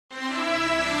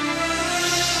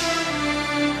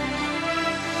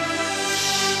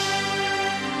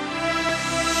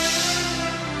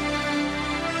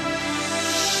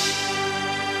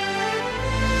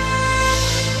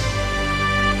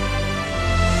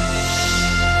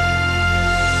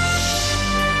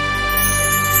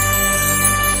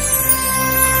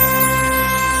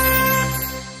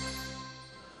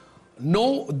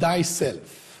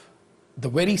Thyself, the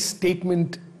very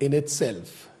statement in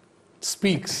itself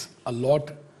speaks a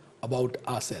lot about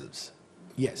ourselves.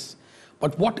 Yes.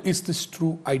 But what is this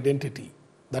true identity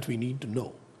that we need to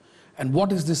know? And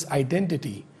what is this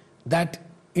identity that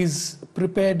is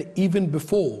prepared even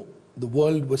before the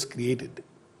world was created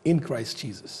in Christ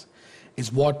Jesus?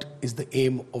 Is what is the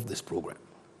aim of this program.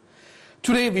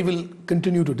 Today we will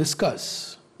continue to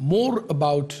discuss more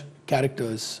about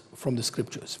characters from the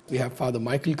scriptures. We have Father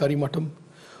Michael Karimattam,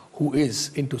 who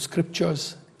is into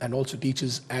scriptures and also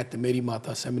teaches at the Mary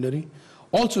Martha Seminary.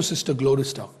 Also Sister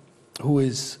Glorista, who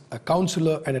is a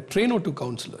counselor and a trainer to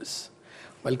counselors.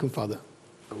 Welcome, Father.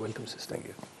 Welcome, Sister. Thank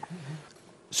you.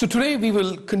 So today we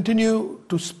will continue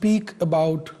to speak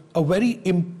about a very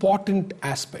important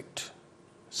aspect,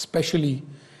 especially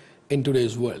in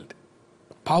today's world: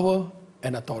 power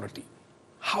and authority.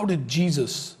 How did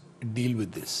Jesus deal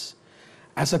with this?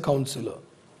 As a counselor,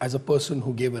 as a person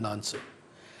who gave an answer.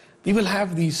 We will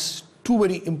have these two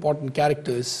very important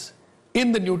characters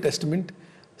in the New Testament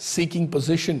seeking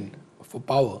position for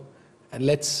power, and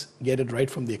let's get it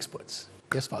right from the experts.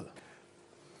 Yes, Father.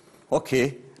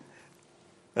 Okay.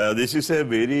 This is a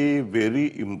very,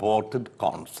 very important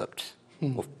concept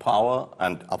of power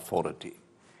and authority.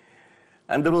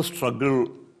 And there was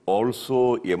struggle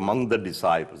also among the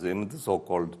disciples, in the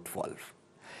so-called 12.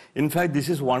 In fact, this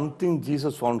is one thing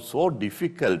Jesus found so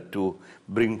difficult to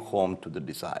bring home to the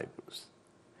disciples.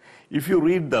 If you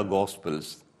read the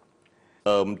Gospels,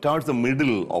 towards the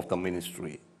middle of the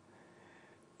ministry,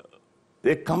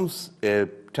 there comes a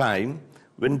time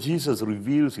when Jesus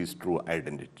reveals his true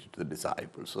identity to the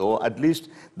disciples. So at least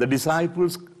the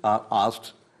disciples are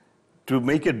asked to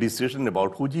make a decision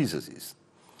about who Jesus is.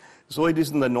 So it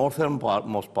is in the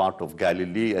northernmost part of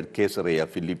Galilee at Caesarea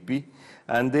Philippi,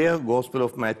 and there Gospel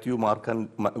of Matthew, Mark,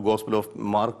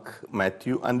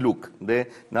 Matthew, and Luke, they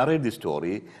narrate the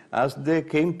story. As they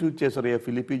came to Caesarea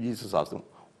Philippi, Jesus asked them,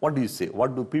 "What do you say?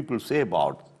 What do people say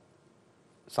about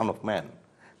Son of Man?"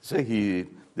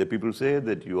 The people say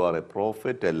that you are a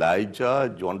prophet,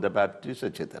 Elijah, John the Baptist,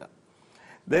 etc.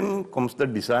 Then comes the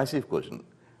decisive question: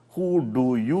 who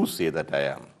do you say that I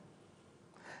am?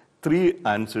 Three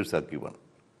answers are given.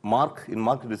 In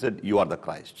Mark it is said, you are the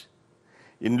Christ.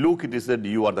 In Luke it is said,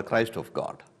 you are the Christ of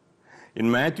God. In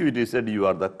Matthew it is said, you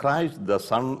are the Christ, the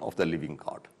Son of the living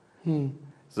God.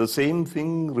 It's the same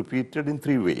thing repeated in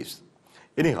three ways.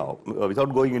 Anyhow,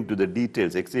 without going into the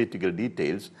details, exegetical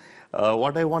details,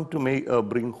 what I want to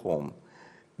bring home,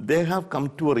 they have come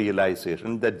to a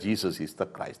realization that Jesus is the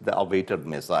Christ, the awaited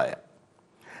Messiah.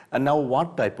 And now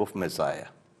what type of Messiah?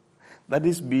 That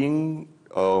is being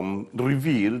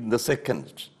revealed in the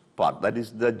second part, that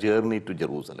is the journey to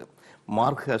Jerusalem.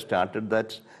 Mark has started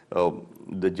that,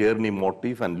 the journey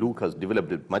motif, and Luke has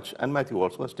developed it much, and Matthew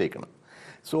also has taken it.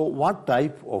 So what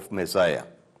type of Messiah?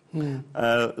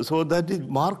 So that is,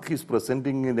 Mark is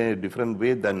presenting in a different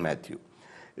way than Matthew.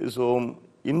 So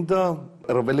in the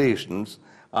Revelations,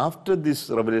 after this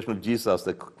revelation of Jesus as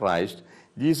the Christ,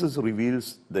 Jesus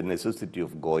reveals the necessity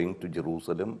of going to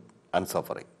Jerusalem and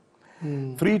suffering.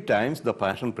 3 times the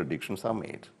passion predictions are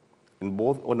made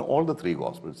on all the 3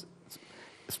 Gospels,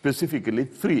 specifically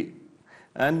 3.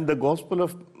 And the Gospel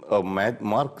of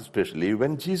Mark especially,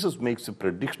 when Jesus makes a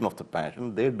prediction of the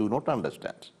passion, they do not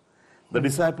understand. The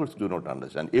disciples do not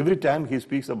understand. Every time he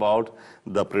speaks about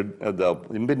the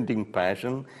impending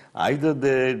passion, either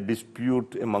they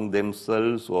dispute among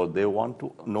themselves or they want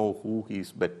to know who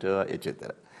is better,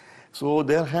 etc. So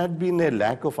there had been a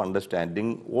lack of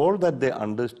understanding. All that they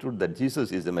understood that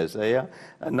Jesus is the Messiah,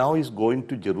 and now he's going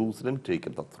to Jerusalem to take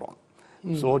the throne.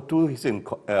 So to his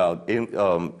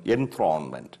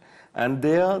enthronement. And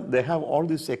there they have all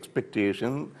this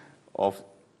expectation of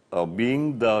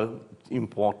being the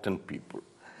important people.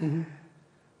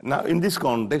 Now in this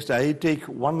context, I take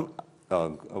one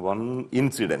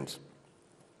incident.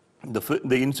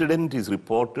 The incident is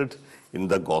reported in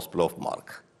the Gospel of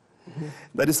Mark.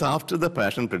 That is after the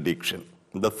passion prediction.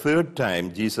 The 3rd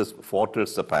time Jesus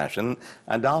foretells the passion,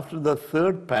 and after the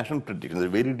 3rd passion prediction, a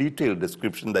very detailed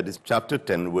description, that is chapter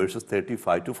 10, verses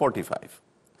 35 to 45.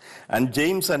 And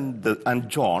James and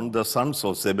John, the sons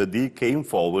of Zebedee, came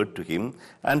forward to him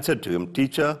and said to him,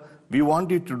 "Teacher, we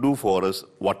want you to do for us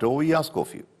whatever we ask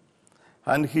of you."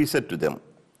 And he said to them,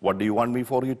 "What do you want me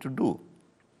for you to do?"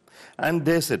 And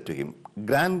they said to him,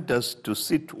 "Grant us to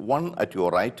sit one at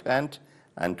your right hand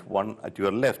and one at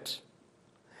your left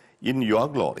in your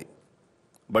glory."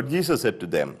 But Jesus said to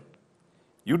them,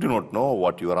 "You do not know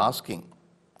what you are asking.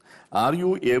 Are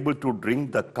you able to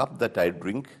drink the cup that I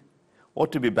drink, or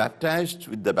to be baptized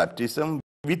with the baptism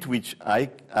with which I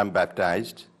am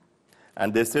baptized?"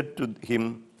 And they said to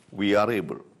him, we are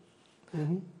able.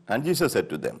 And Jesus said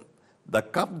to them, the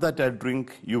cup that I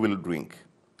drink, you will drink.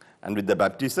 And with the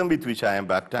baptism with which I am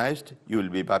baptized, you will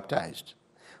be baptized.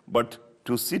 But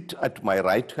to sit at my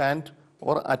right hand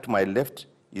or at my left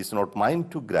is not mine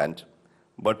to grant,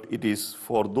 but it is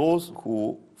for those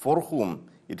for whom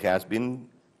it has been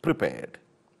prepared.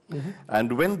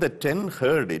 And when the 10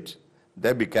 heard it,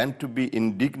 they began to be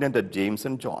indignant at James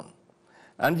and John.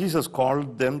 And Jesus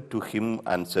called them to him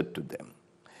and said to them,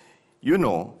 you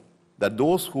know that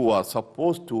those who are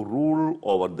supposed to rule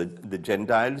over the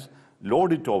Gentiles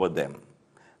lord it over them,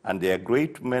 and their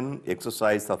great men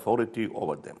exercise authority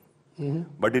over them.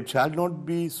 But it shall not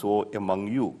be so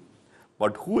among you.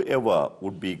 But whoever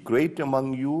would be great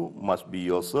among you must be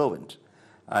your servant,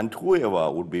 and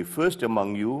whoever would be first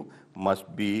among you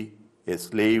must be a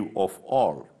slave of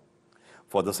all.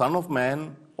 For the Son of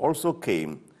Man also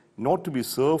came not to be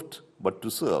served, but to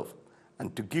serve,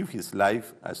 and to give his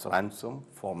life as ransom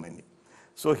for many.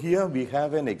 So here we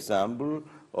have an example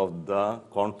of the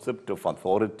concept of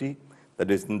authority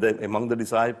that is among the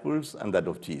disciples and that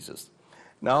of Jesus.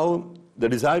 Now, the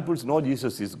disciples know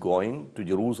Jesus is going to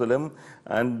Jerusalem,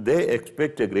 and they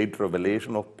expect a great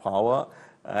revelation of power.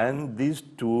 And these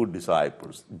two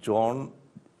disciples, John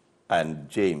and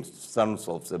James, sons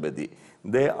of Zebedee,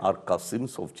 they are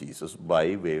cousins of Jesus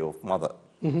by way of mother.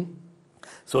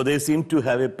 So they seem to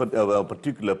have a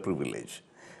particular privilege.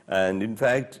 And in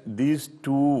fact, these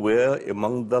two were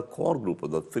among the core group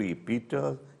of the three,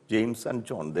 Peter, James and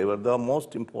John. They were the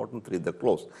most important three, the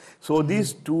close. So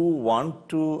these two want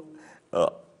to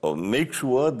make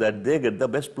sure that they get the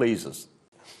best places.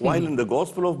 While in the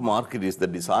Gospel of Mark, it is the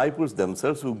disciples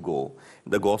themselves who go.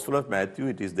 In the Gospel of Matthew,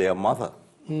 it is their mother.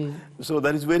 So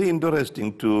that is very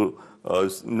interesting to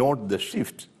note the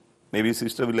shift. Maybe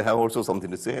sister will have also something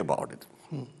to say about it.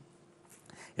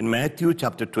 In Matthew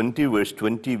chapter 20, verse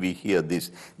 20, we hear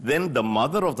this. Then the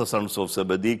mother of the sons of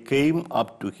Zebedee came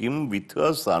up to him with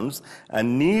her sons,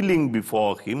 and kneeling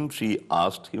before him, she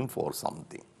asked him for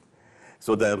something.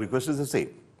 So the request is the same.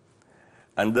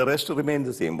 And the rest remain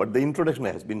the same, but the introduction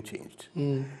has been changed.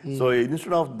 So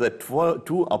instead of the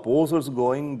two apostles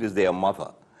going, it is their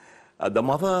mother. The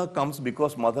mother comes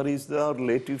because mother is the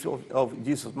relative of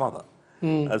Jesus' mother.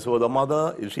 And so the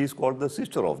mother, she is called the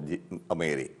sister of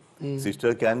Mary.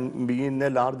 Sister can be in a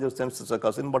larger sense as a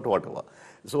cousin, but whatever.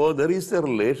 So there is a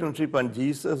relationship, and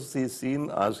Jesus is seen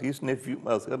as his nephew,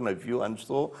 as her nephew, and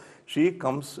so she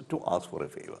comes to ask for a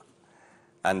favor.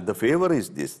 And the favor is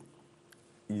this: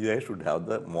 they should have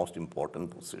the most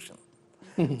important position.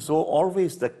 So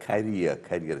always the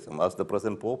careerism, as the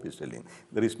present Pope is telling,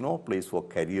 there is no place for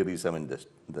careerism in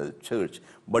the church.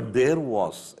 But there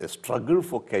was a struggle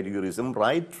for careerism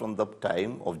right from the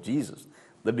time of Jesus,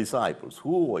 the disciples,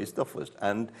 who is the first.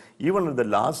 And even at the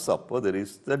Last Supper, there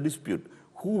is the dispute,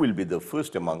 who will be the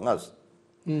first among us?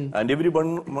 And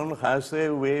everyone has a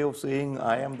way of saying,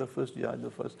 I am the first, you are the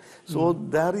first. So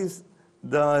there is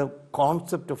the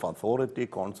concept of authority,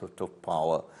 concept of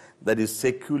power, that is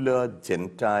secular,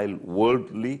 Gentile,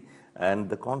 worldly, and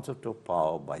the concept of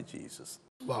power by Jesus.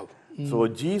 Wow. So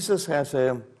Jesus has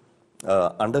a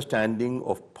understanding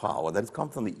of power that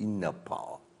comes from the inner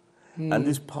power. And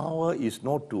this power is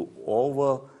not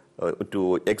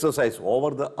to exercise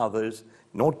over the others,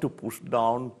 not to push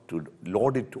down, to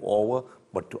lord it over,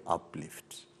 but to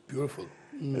uplift. Beautiful.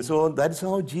 So that's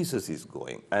how Jesus is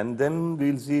going. And then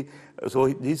we'll see,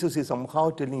 so Jesus is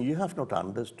somehow telling, you have not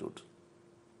understood.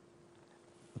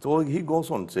 So he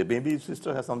goes on, say, maybe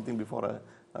sister has something before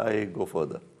I go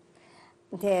further.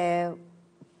 The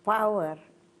power,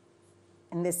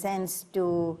 in the sense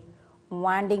to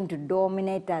wanting to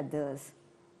dominate others,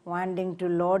 wanting to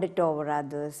lord it over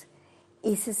others,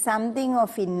 is something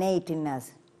of innate in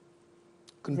us.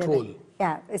 Control.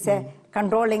 Yeah, it's a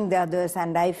controlling the others,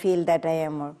 and I feel that I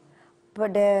am.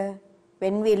 But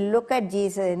when we look at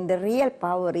Jesus, and the real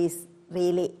power is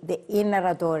really the inner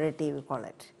authority, we call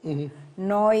it.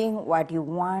 Knowing what you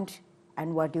want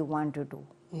and what you want to do.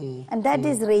 And that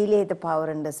is really the power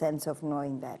in the sense of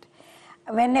knowing that.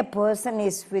 When a person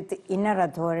is with inner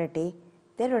authority,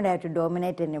 they don't have to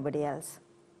dominate anybody else.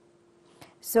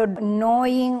 So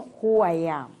knowing who I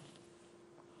am,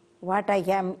 what I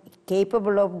am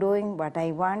capable of doing, what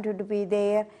I want to be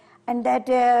there, and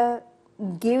that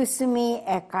gives me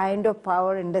a kind of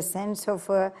power in the sense of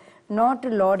not to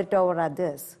lord it over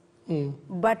others,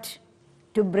 but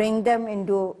to bring them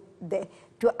into,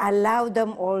 to allow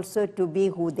them also to be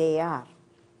who they are.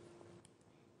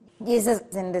 Jesus,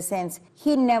 in the sense,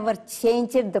 he never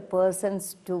changed the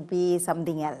persons to be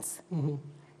something else.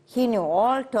 He knew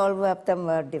all 12 of them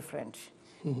were different.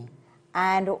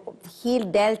 and he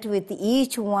dealt with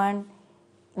each one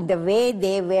the way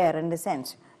they were, in the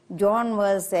sense. John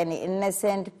was an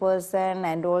innocent person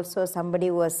and also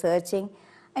somebody was searching,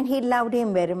 and he loved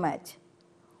him very much,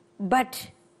 but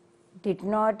did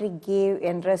not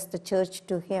entrust the church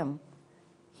to him.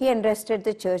 He entrusted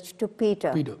the church to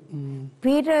Peter.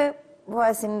 Peter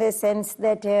was in the sense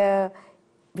that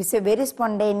was a very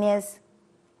spontaneous,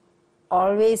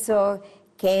 always so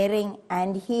caring,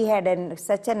 and he had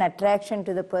such an attraction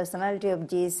to the personality of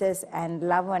Jesus and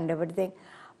love and everything.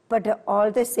 But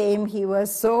all the same, he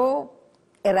was so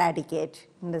eradicate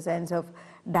in the sense of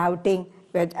doubting.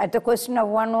 But at the question of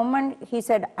one woman, he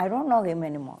said, I don't know him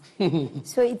anymore.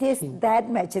 So it is that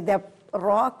much. The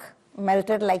rock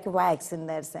melted like wax in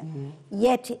that sense.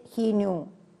 Yet he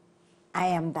knew, I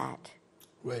am that.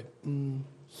 Right.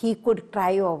 He could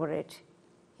cry over it.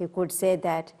 He could say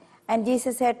that. And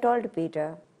Jesus had told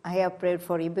Peter, I have prayed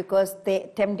for you because the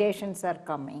temptations are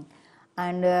coming.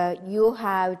 And you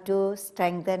have to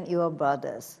strengthen your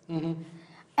brothers.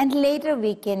 And later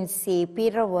we can see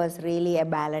Peter was really a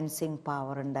balancing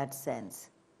power in that sense,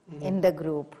 in the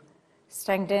group,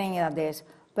 strengthening others.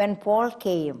 When Paul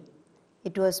came,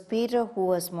 it was Peter who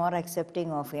was more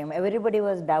accepting of him. Everybody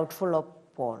was doubtful of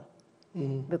Paul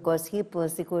because he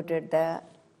persecuted the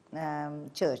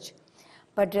church.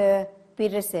 But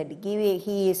Peter said,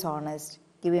 he is honest,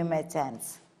 give him a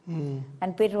chance.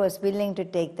 And Peter was willing to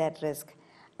take that risk.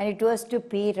 And it was to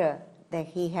Peter that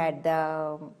he had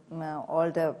the, all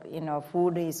the,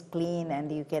 food is clean and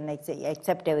you can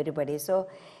accept everybody. So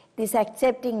this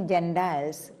accepting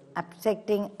Gentiles,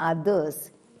 accepting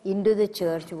others into the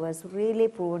church was really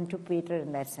proven to Peter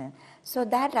in that sense. So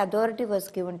that authority was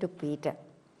given to Peter,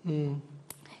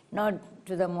 not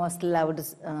to the most loved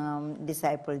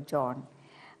disciple, John.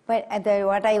 But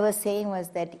what I was saying was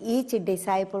that each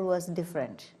disciple was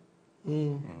different.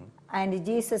 And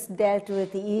Jesus dealt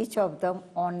with each of them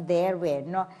on their way.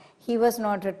 No, he was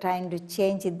not trying to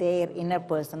change their inner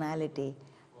personality,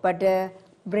 but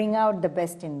bring out the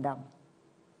best in them.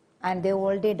 And they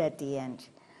all did at the end.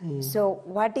 So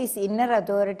what his inner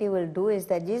authority will do is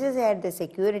that Jesus had the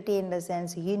security in the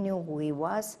sense he knew who he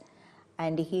was,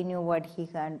 and he knew what he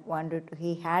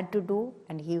had to do,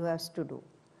 and he was to do.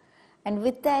 And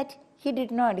with that, he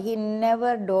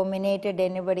never dominated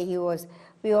anybody.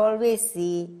 We always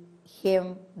see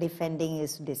him defending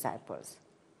his disciples.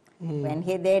 When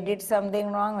they did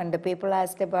something wrong, when the people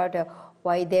asked about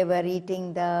why they were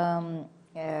eating the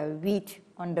wheat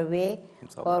on the way,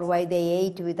 or why they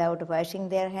ate without washing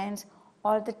their hands,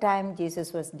 all the time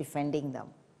Jesus was defending them.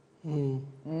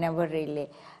 Never really.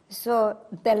 So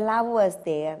the love was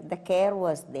there, the care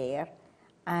was there,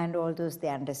 and all those, the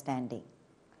understanding.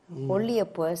 Only a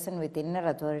person with inner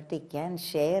authority can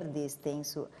share these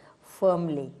things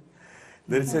firmly.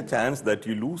 There is a chance that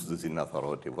you lose this inner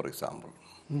authority, for example.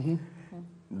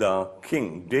 The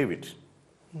king, David,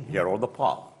 he had all the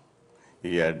power.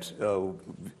 He had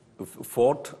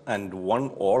fought and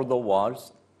won all the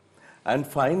wars. And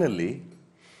finally,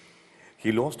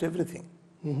 he lost everything.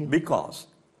 Because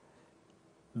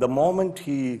the moment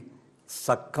he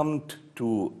succumbed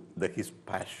to his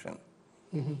passion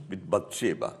with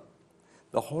Bathsheba,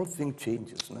 the whole thing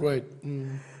changes. No? Right.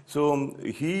 So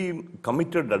he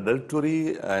committed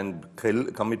adultery and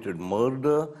committed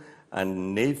murder,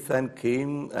 and Nathan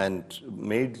came and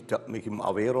made him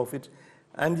aware of it.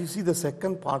 And you see the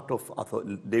second part of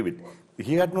David,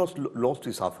 he had not lost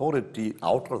his authority,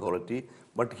 outer authority,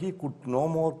 but he could no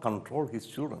more control his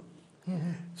children.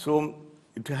 So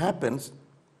it happens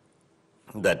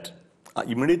that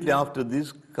immediately after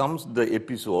this comes the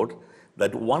episode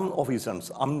that one of his sons,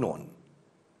 Amnon,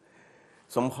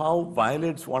 somehow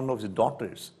violates one of his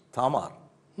daughters, Tamar,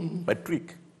 by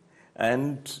trick.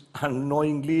 And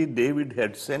unknowingly, David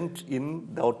had sent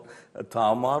in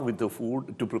Tamar with the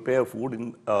food to prepare food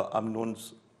in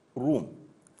Amnon's room.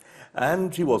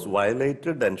 And she was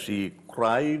violated and she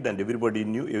cried, and everybody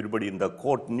in the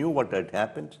court knew what had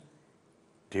happened.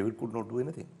 David could not do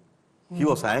anything. He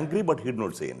was angry, but he did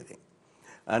not say anything.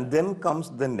 And then comes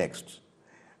the next,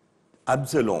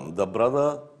 Absalom, the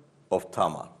brother of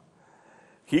Tamar.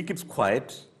 He keeps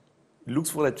quiet, looks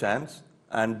for a chance,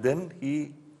 and then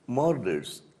he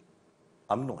murders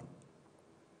Amnon.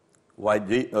 Why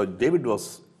David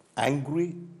was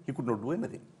angry, he could not do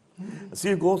anything.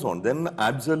 See, it goes on. Then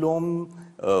Absalom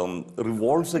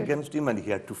revolts against him and he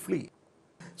had to flee.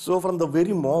 So from the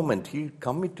very moment he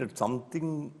committed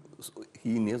something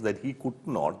heinous that he should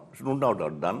not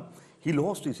have done, he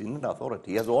lost his inner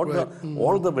authority. He has all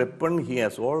the weapon, he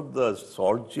has all the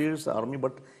soldiers, army,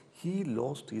 but he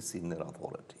lost his inner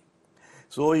authority.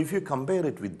 So if you compare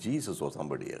it with Jesus or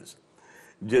somebody else,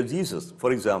 Jesus,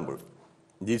 for example,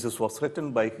 Jesus was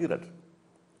threatened by Herod.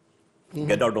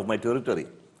 Get out of my territory.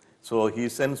 So he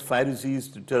sends Pharisees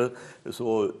to tell,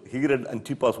 so Herod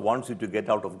Antipas wants you to get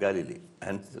out of Galilee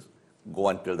and just go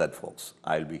and tell that folks,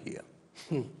 I'll be here.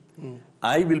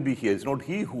 I will be here. It's not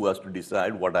he who has to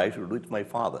decide what I should do, it's my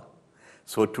Father.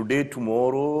 So today,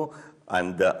 tomorrow,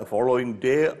 and the following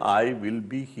day, I will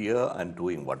be here and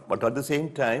doing what. But at the same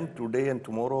time, today and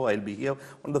tomorrow, I'll be here.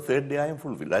 On the third day, I am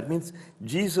fulfilled. That means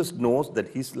Jesus knows that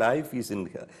his life is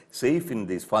safe in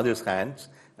his Father's hands,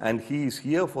 and he is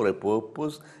here for a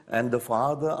purpose, and the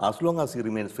Father, as long as he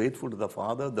remains faithful to the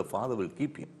Father will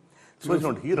keep him. So it's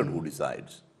not Herod who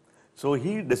decides. So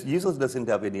Jesus doesn't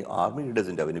have any army, he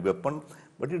doesn't have any weapon,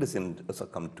 but he doesn't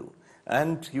succumb to.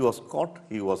 And he was caught,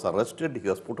 he was arrested, he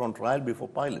was put on trial before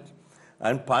Pilate.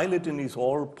 And Pilate in his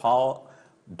all power,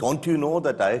 don't you know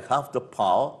that I have the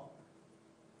power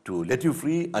to let you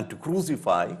free and to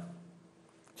crucify?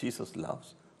 Jesus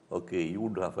laughs. Okay, you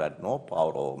would have had no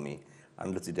power over me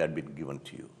unless it had been given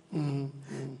to you.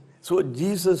 So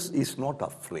Jesus is not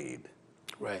afraid.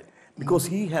 Right. Because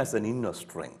he has an inner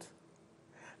strength.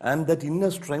 And that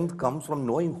inner strength comes from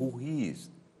knowing who he is.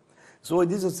 So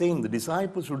it is the same, the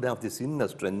disciples should have this inner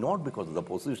strength, not because of the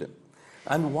position,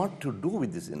 and what to do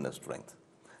with this inner strength.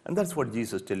 And that's what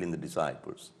Jesus is telling the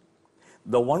disciples.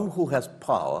 The one who has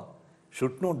power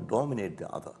should not dominate the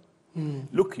other.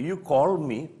 Look, you call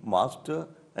me master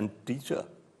and teacher,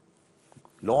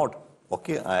 Lord.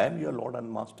 Okay, I am your Lord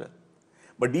and master.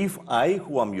 But if I,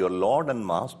 who am your Lord and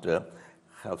master,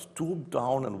 have stooped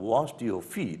down and washed your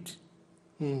feet,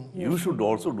 you should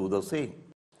also do the same.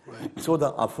 Right. So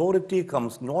the authority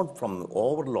comes not from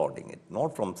overloading it,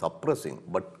 not from suppressing,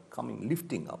 but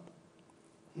lifting up.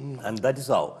 And that is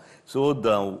how. So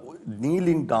the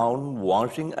kneeling down,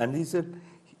 washing, and he said,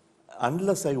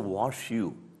 unless I wash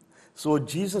you. So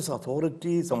Jesus'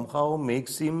 authority somehow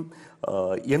makes him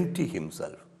empty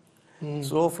himself.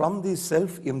 So from this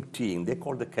self-emptying, they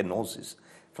call the kenosis.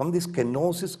 From this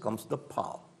kenosis comes the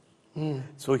power.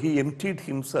 So he emptied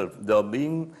himself. The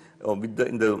being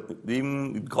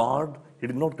being God, he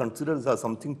did not consider it as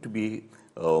something to be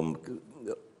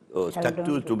stuck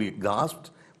to be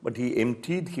grasped, but he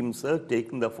emptied himself,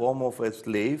 taking the form of a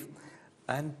slave,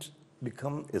 and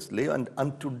become a slave and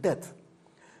unto death.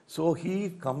 So he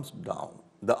comes down.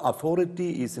 The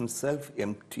authority is in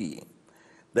self-emptying,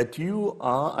 that you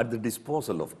are at the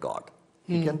disposal of God.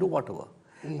 He can do whatever.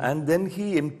 And then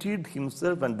he emptied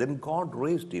himself, and then God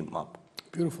raised him up.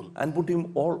 Beautiful. And put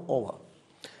him all over.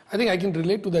 I think I can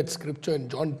relate to that scripture in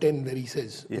John 10 where he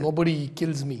says, nobody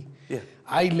kills me. Yeah.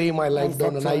 I lay my life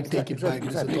down and I take it back.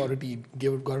 Exactly. This authority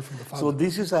gave God from the Father. So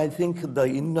this is, I think, the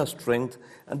inner strength,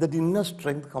 and that inner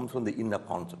strength comes from the inner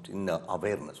concept, inner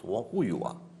awareness, who you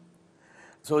are.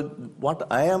 So what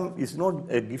I am is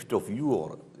not a gift of you,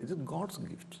 or it is God's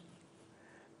gift.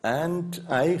 And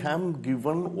I am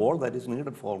given all that is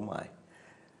needed for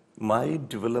my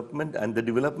development, and the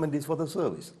development is for the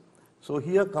service. So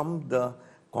here comes the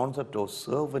concept of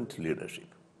servant leadership.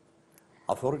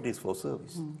 Authority is for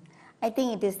service. I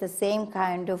think it is the same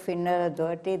kind of inner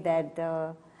authority that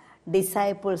the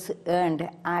disciples earned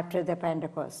after the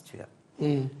Pentecost.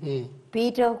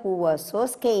 Peter, who was so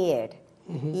scared,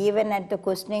 even at the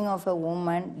questioning of a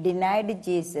woman, denied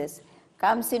Jesus,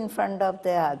 comes in front of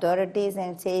the authorities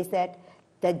and says that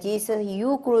the Jesus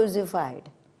you crucified,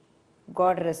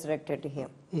 God resurrected him.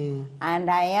 And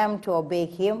I am to obey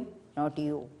him, not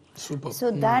you. Super.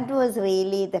 So that was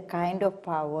really the kind of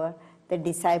power the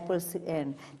disciples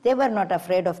earned. They were not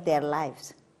afraid of their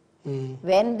lives.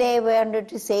 When they wanted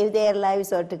to save their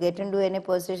lives or to get into any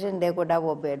position, they could have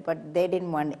obeyed, but they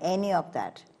didn't want any of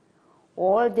that.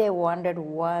 All they wanted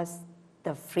was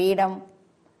the freedom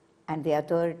and the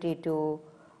authority to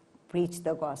preach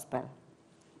the gospel,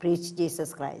 preach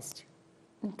Jesus Christ.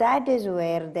 That is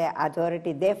where the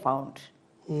authority they found.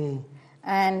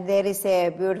 And there is a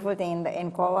beautiful thing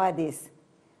in Kovadis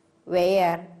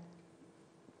where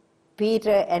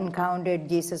Peter encountered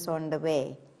Jesus on the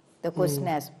way. The question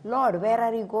is, Lord, where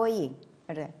are you going?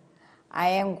 I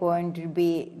am going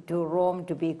to Rome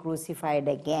to be crucified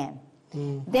again.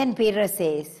 Then Peter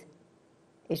says,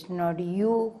 it's not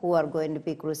you who are going to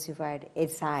be crucified,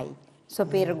 it's I. So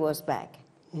Peter goes back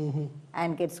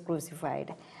and gets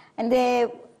crucified.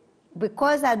 And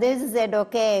because others said,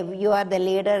 okay, you are the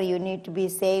leader, you need to be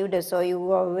saved, so you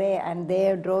go away, and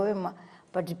they drove him.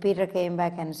 But Peter came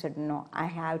back and said, no, I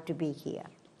have to be here.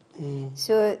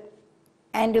 So,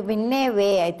 and in a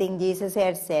way, I think Jesus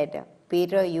had said,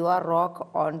 Peter, you are rock,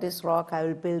 on this rock I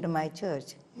will build my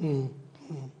church.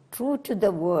 True to the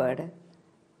word,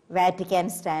 Vatican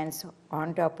stands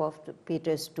on top of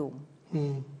Peter's tomb.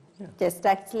 Just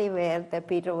actually where the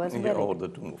Peter was buried. Over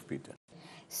the tomb of Peter.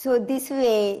 So this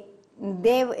way,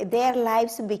 their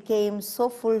lives became so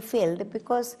fulfilled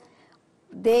because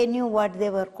they knew what they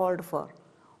were called for.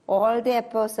 All the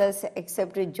apostles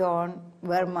except John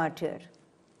were martyred.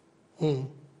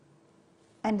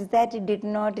 And that did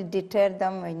not deter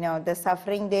them, the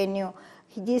suffering they knew.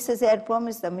 Jesus had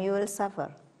promised them, you will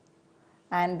suffer.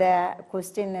 And the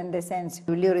question in the sense,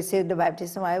 will you receive the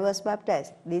baptism? I was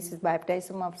baptized. This is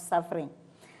baptism of suffering.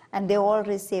 And they all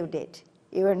received it.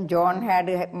 Even John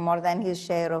had more than his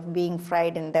share of being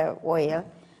fried in the oil.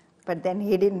 But then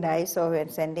he didn't die, so we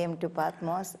sent him to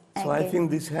Patmos. So I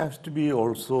think this has to be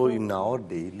also in our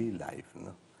daily life.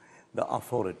 The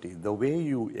authority, the way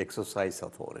you exercise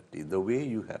authority, the way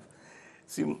you have.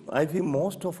 See, I think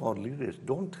most of our leaders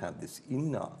don't have this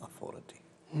inner authority.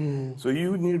 So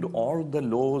you need all the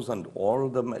laws and all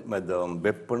the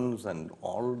weapons and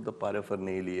all the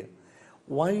paraphernalia.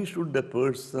 Why should a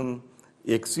person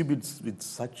exhibit with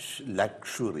such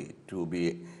luxury to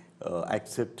be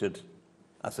accepted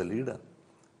as a leader?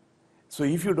 So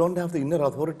if you don't have the inner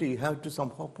authority, you have to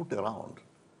somehow put around.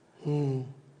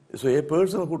 So a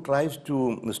person who tries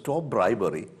to stop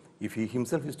bribery, if he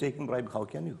himself is taking bribe, how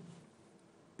can you?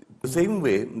 The same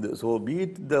way, so be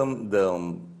it the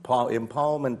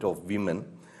empowerment of women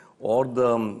or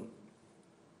the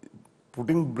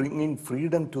bringing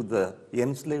freedom to the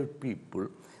enslaved people,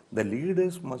 the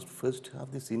leaders must first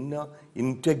have this inner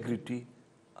integrity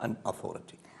and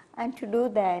authority. And to do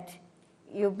that,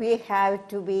 you have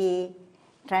to be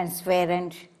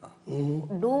transparent,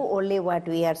 do only what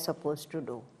we are supposed to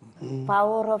do.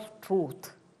 Power of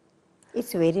truth.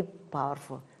 It's very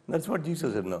powerful. That's what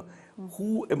Jesus said now.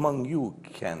 Who among you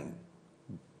can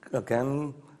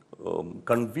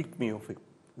convict me of a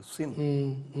sin?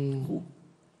 Who?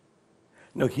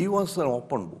 No, he was an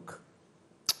open book.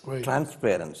 Right.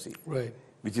 Transparency, Right.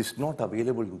 which is not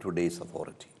available in today's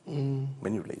authority,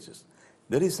 many places.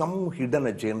 There is some hidden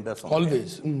agenda somewhere.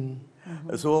 Always.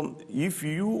 So if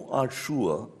you are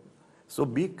sure, so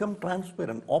become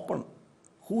transparent, open.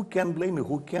 Who can blame me?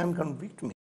 Who can convict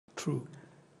me? True.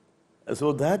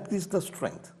 So that is the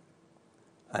strength.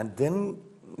 And then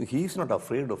he is not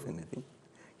afraid of anything.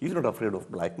 He is not afraid of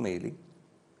blackmailing.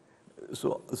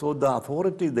 So the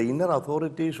authority, the inner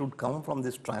authority should come from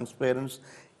this transparency,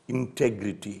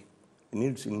 integrity. It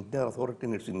needs inner authority,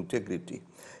 needs integrity.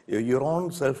 Your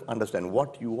own self understand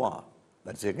what you are.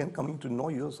 That's again coming to know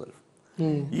yourself.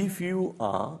 If you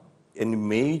are an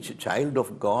image, child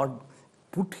of God,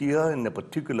 put here in a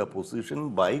particular position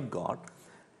by God,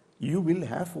 you will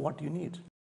have what you need.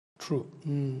 True.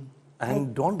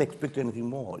 And don't expect anything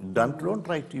more. Don't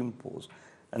try to impose.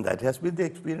 And that has been the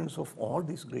experience of all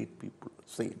these great people,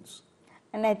 saints.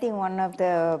 And I think one of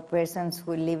the persons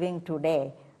who are living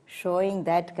today showing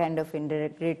that kind of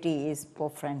integrity is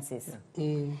Pope Francis.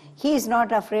 He is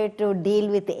not afraid to deal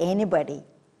with anybody,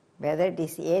 whether it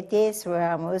is atheist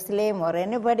or Muslim or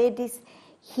anybody it is.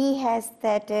 He has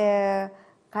that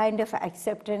kind of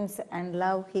acceptance and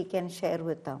love he can share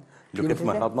with them. Look at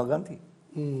Mahatma Gandhi,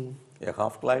 a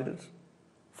half-glider,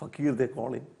 fakir they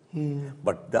call him.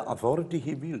 But the authority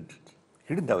he built,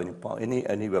 he didn't have any power,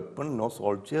 any weapon, no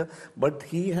soldier, but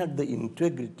he had the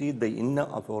integrity, the inner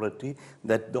authority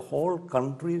that the whole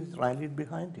country rallied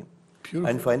behind him. Beautiful.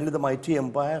 And finally the mighty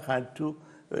empire had to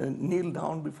kneel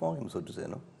down before him, so to say,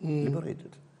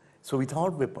 liberated. So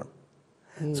without weapon.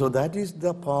 So that is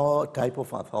the power type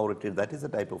of authority, that is the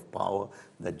type of power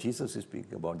that Jesus is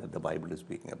speaking about, that the Bible is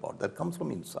speaking about, that comes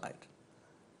from inside.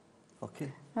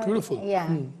 Okay? Beautiful.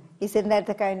 Yeah. Isn't that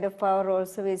the kind of power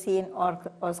also we see in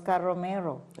Oscar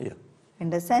Romero? Yeah. In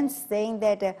the sense saying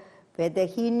that whether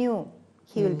he knew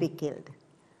he will be killed.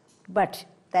 But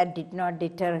that did not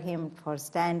deter him for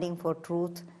standing for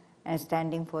truth and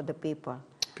standing for the people.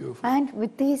 Beautiful. And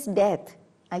with his death,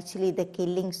 actually the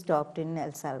killing stopped in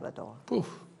El Salvador. Poof.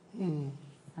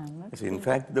 See, in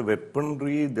fact, the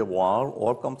weaponry, the war,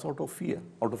 all comes out of fear,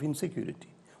 out of insecurity.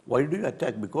 Why do you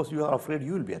attack? Because you are afraid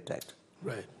you will be attacked.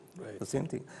 Right. Right. The same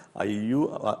thing. Or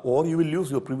you will lose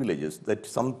your privileges.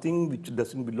 That's something which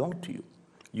doesn't belong to you.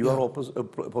 You are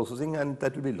possessing, and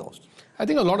that will be lost. I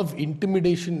think a lot of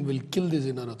intimidation will kill this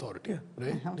inner authority,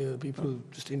 right? People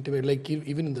just intimidate, like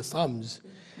even in the Psalms,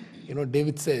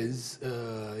 David says,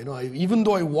 even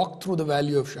though I walk through the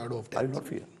valley of shadow of death, I will not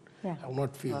fear. Yeah. I will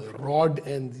not fear. The rod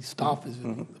and the staff is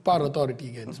with me. The power authority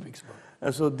again speaks about.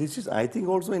 And so this is, I think,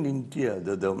 also in India,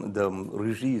 the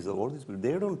rishis, all these people,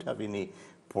 they don't have any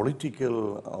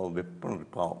political weapon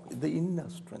power. The inner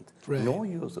strength. Right. Know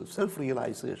yourself,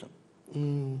 self-realization.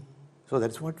 So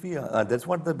that's what we are. That's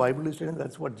what the Bible is telling.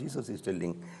 That's what Jesus is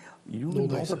telling. You will know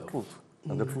the thyself. truth,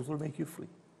 and the truth will make you free.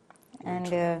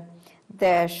 And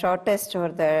the shortest or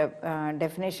the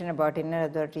definition about inner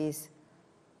authority is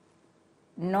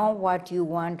know what you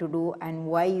want to do and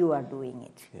why you are doing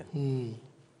it. Yeah.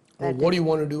 What do you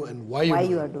want to do and why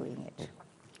you are doing it.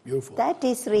 Beautiful. That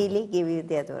is really give you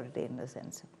the authority in the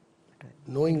sense.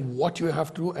 Knowing what you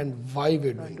have to do and why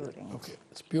we're doing it. Okay,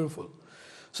 it's beautiful.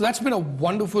 So that's been a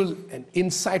wonderful and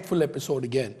insightful episode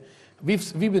again.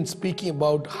 We've been speaking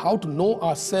about how to know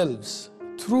ourselves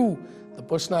through the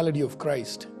personality of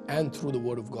Christ and through the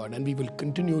Word of God, and we will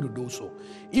continue to do so.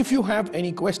 If you have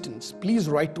any questions, please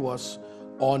write to us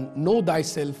on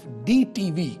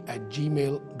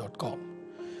knowthyselfdtv@gmail.com.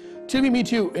 Till we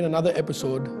meet you in another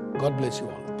episode, God bless you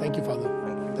all. Thank you, Father.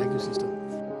 Thank you, Sister.